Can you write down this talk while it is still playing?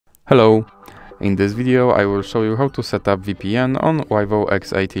Hello! In this video I will show you how to set up VPN on VIVO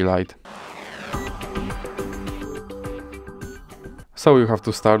X80 Lite. So you have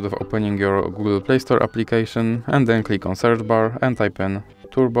to start with opening your Google Play Store application and then click on search bar and type in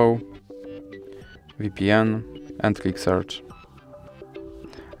Turbo VPN and click search.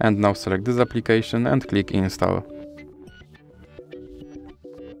 And now select this application and click install.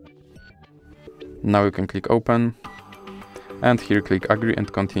 Now you can click open and here click agree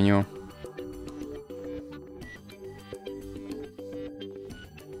and continue.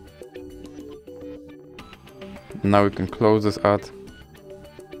 Now you can close this ad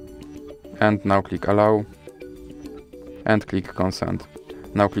and now click allow and click consent.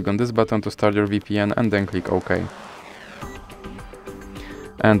 Now click on this button to start your VPN and then click OK.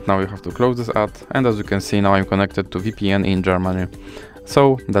 And now you have to close this ad, and as you can see now I'm connected to VPN in Germany.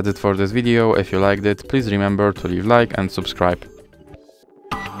 So that's it for this video. If you liked it, please remember to leave like and subscribe.